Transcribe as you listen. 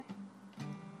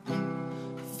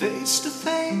face to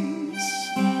face.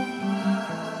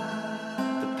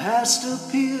 The past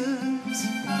appears,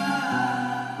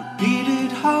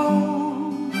 repeated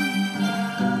home.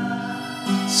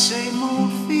 Same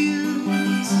old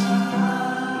fears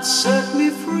will set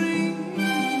me free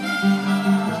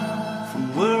from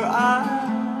where I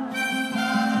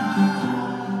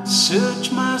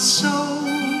search my soul.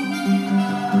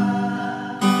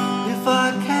 If I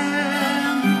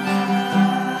can,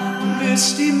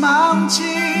 misty mountain,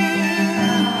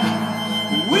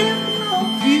 wind of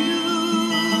view,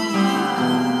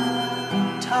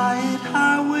 tired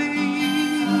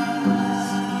highways,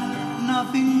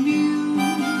 nothing new.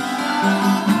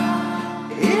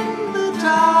 In the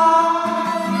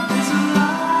dark is a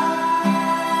light.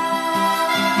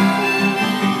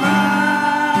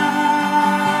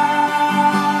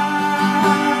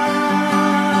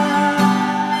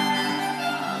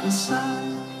 The sun.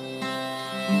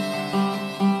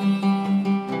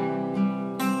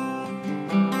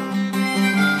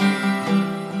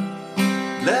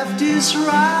 Left is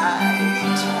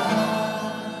right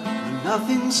when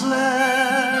nothing's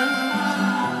left,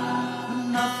 when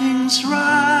nothing's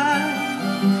right,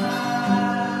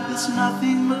 there's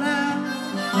nothing left.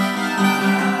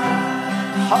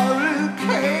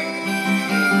 Hurricane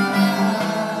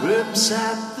rips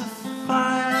at the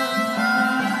fire,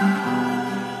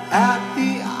 at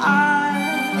the eye,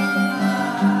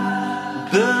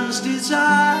 burns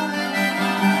desire.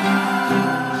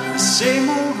 The same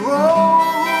old road,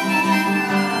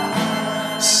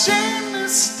 same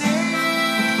mistakes,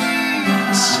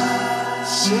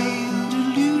 same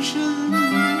delusions,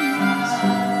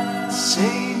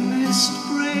 same missed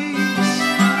breaks.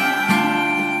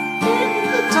 In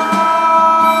the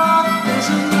dark there's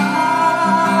a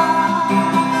light.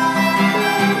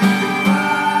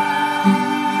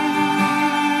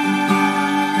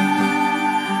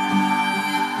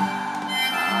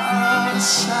 A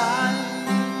sigh.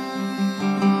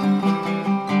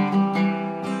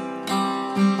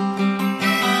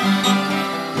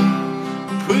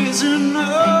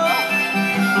 Prisoner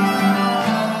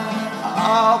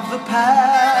of the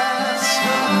past,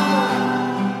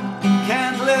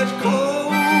 can't let go,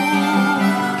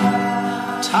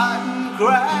 tighten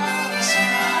grasp.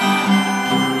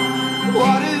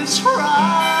 What is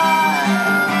right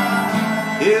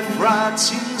if right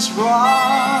seems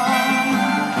wrong?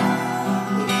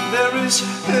 There is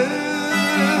hurt